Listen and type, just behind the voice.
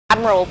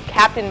Admirals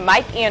captain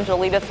Mike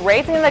Angelidis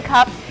raising the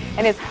cup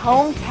in his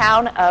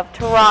hometown of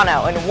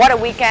Toronto. And what a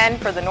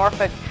weekend for the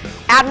Norfolk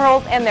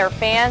Admirals and their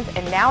fans.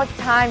 And now it's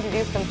time to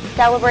do some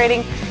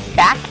celebrating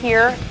back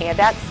here and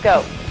at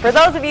Scope. For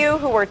those of you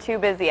who were too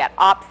busy at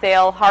Op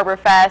Sale, Harbor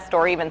Fest,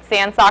 or even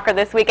Sand Soccer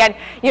this weekend,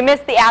 you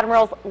missed the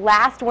Admirals'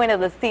 last win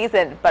of the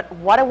season. But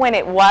what a win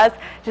it was.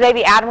 Today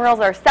the Admirals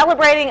are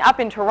celebrating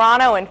up in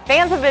Toronto, and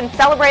fans have been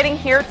celebrating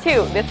here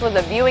too. This was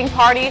a viewing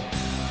party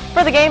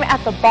for the game at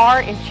the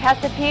bar in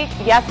Chesapeake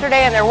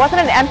yesterday, and there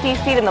wasn't an empty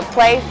seat in the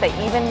place. They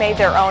even made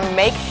their own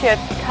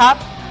makeshift cup.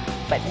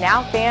 But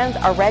now fans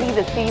are ready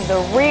to see the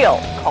real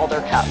Calder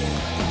Cup.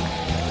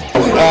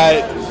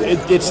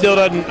 It still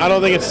doesn't, I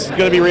don't think it's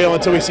going to be real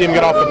until we see them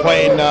get off the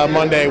plane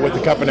Monday with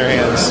the cup in their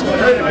hands.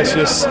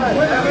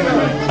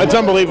 It's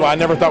unbelievable. I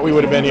never thought we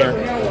would have been here.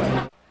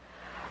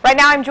 Right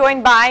now I'm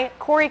joined by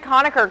Cory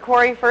Conacher.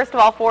 Cory, first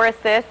of all, 4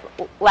 assists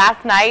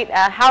last night.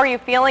 How are you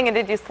feeling, and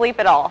did you sleep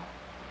at all?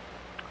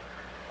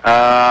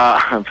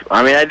 I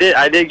mean,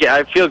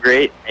 I feel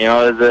great. You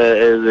know, it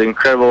was an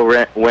incredible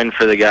win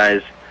for the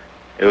guys.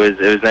 It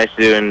was nice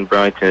to do in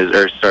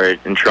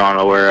in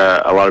Toronto,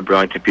 where a lot of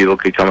Burlington people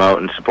could come out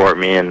and support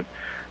me. And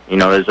you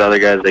know, there's other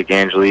guys like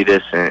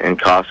Angelidis and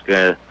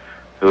Koska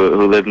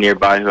who live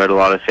nearby, who had a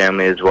lot of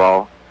family as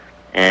well.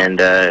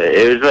 And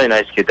it was really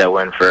nice to get that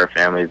win for our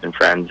families and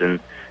friends, and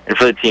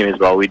for the team as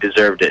well. We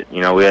deserved it.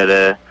 You know, we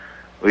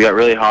got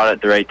really hot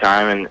at the right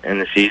time in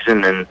the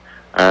season, and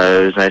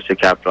it was nice to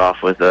cap it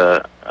off with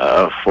a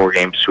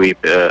 4-game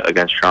sweep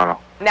against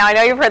Toronto. Now, I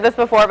know you've heard this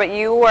before, but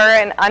you were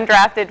an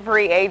undrafted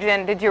free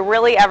agent. Did you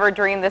really ever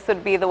dream this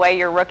would be the way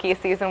your rookie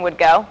season would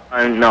go?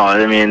 No,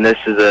 I mean, this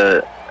is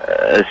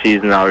a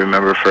season I'll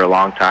remember for a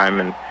long time,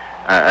 and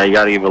I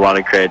got to give a lot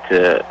of credit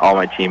to all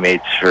my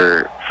teammates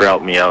for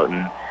helping me out.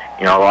 And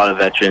you know, a lot of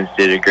veterans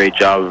did a great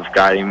job of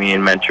guiding me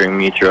and mentoring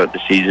me throughout the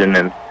season.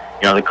 And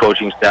you know, the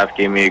coaching staff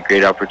gave me a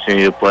great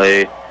opportunity to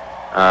play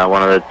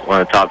one of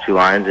the top 2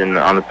 lines and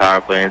on the power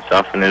play and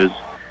stuff. And it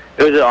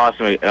was an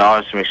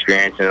awesome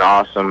experience and an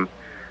awesome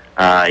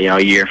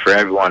year for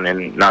everyone,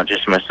 and not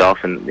just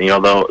myself. And you know,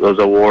 those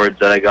awards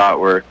that I got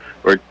were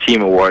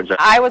team awards.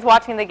 I was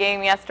watching the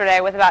game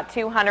yesterday with about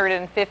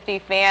 250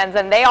 fans,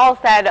 and they all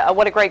said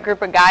what a great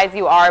group of guys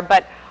you are.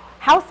 But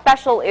how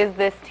special is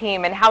this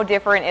team, and how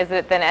different is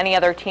it than any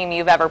other team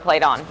you've ever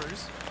played on?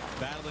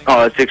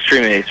 Oh, it's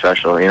extremely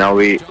special. You know,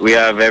 we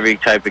have every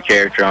type of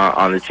character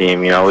on the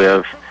team. You know, we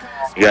have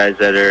guys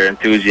that are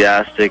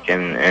enthusiastic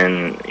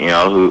and you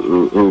know,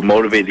 who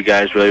motivate the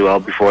guys really well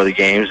before the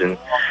games, and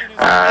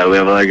we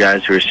have other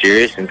guys who are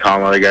serious and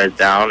calm other guys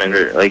down.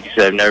 And like you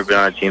said, I've never been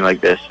on a team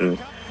like this, and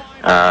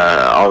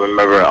I'll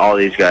remember all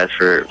these guys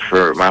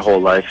for my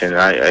whole life, and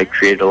I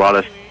created a lot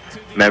of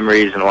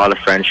memories and a lot of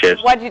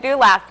friendships. What did you do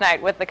last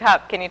night with the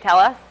cup? Can you tell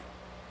us?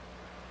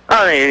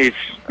 I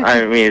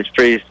mean, it's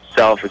pretty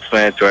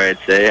self-explanatory, I'd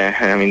say.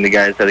 I mean, the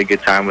guys had a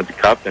good time with the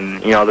cup,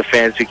 and you know, the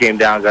fans who came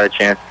down got a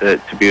chance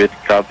to be with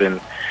the cup and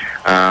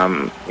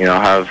you know,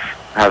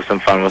 have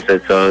some fun with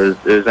it. So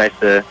it was nice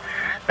to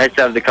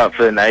have the cup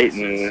for the night,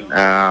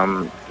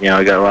 and you know,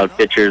 I got a lot of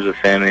pictures with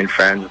family and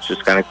friends, which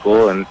is kind of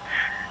cool. And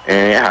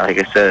yeah, like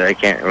I said, you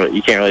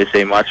can't really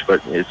say much,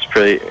 but it's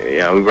pretty. You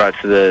know, we brought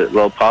it to the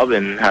little pub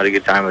and had a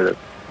good time with it.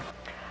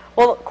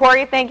 Well,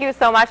 Cory, thank you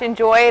so much.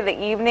 Enjoy the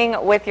evening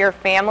with your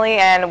family,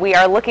 and we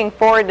are looking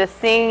forward to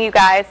seeing you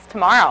guys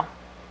tomorrow.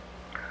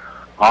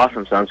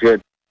 Awesome. Sounds good.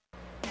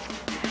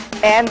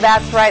 And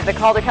that's right. The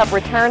Calder Cup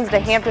returns to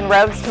Hampton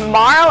Roads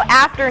tomorrow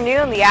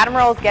afternoon. The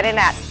Admirals get in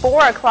at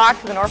 4 o'clock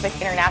to the Norfolk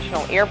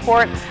International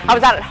Airport. I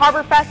was out at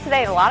Harbor Fest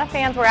today, and a lot of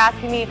fans were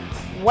asking me,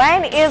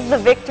 when is the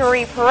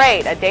victory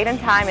parade? A date and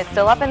time is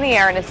still up in the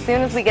air, and as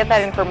soon as we get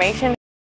that information,